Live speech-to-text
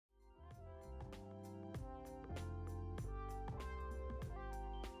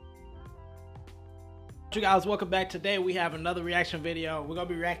You guys, welcome back. Today we have another reaction video. We're gonna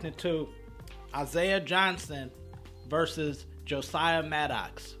be reacting to Isaiah Johnson versus Josiah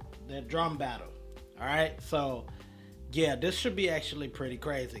Maddox, their drum battle. All right, so yeah, this should be actually pretty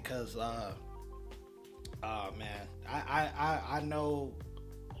crazy because oh man, I know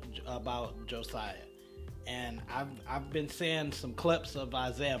about Josiah, and I've been seeing some clips of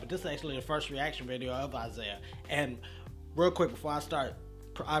Isaiah, but this is actually the first reaction video of Isaiah. And real quick before I start,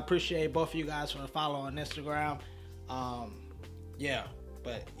 I appreciate both of you guys for the follow on Instagram. Yeah,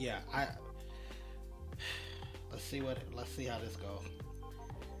 but yeah, let's see how this goes.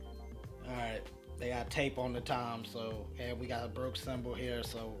 All right, they got tape on the tom, so, and we got a broke cymbal here,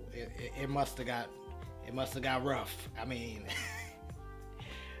 so it must have got rough. I mean,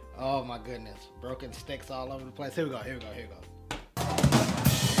 oh my goodness, broken sticks all over the place. Here we go.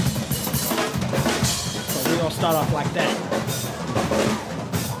 So we're gonna start off like that.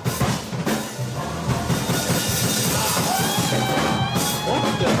 What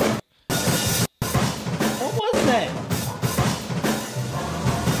was that?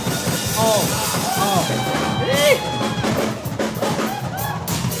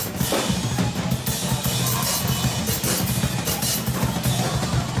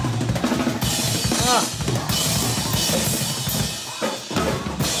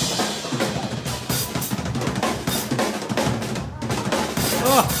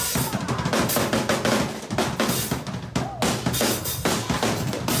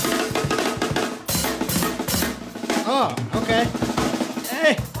 Oh, okay.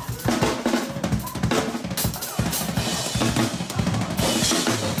 Hey.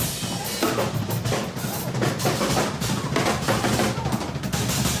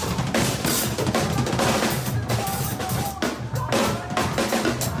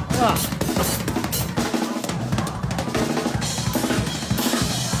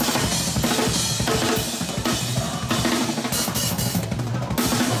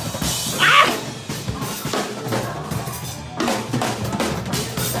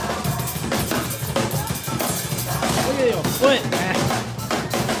 Your foot, man.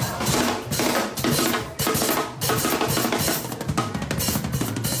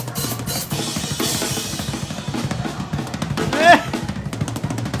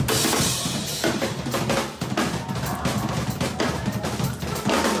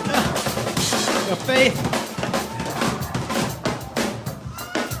 Your face.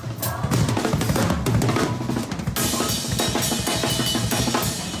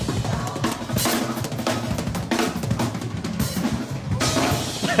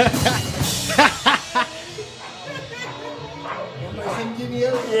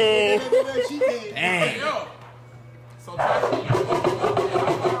 Dang.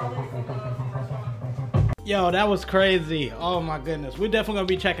 Yo, that was crazy. Oh my goodness. We're definitely gonna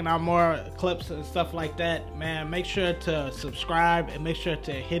be checking out more clips and stuff like that, man. Make sure to subscribe and make sure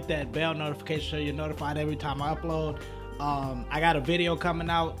to hit that bell notification so you're notified every time I upload. I got a video coming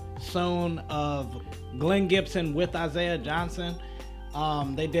out soon of Glenn Gibson with Isaiah Johnson.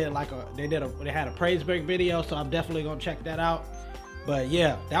 They had a praise break video, so I'm definitely gonna check that out. But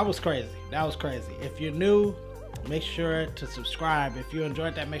yeah, that was crazy. If you're new, make sure to subscribe. If you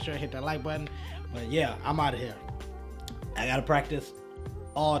enjoyed that, make sure to hit that like button. But yeah, I'm out of here. I gotta practice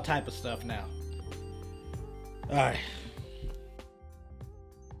all type of stuff now. All right.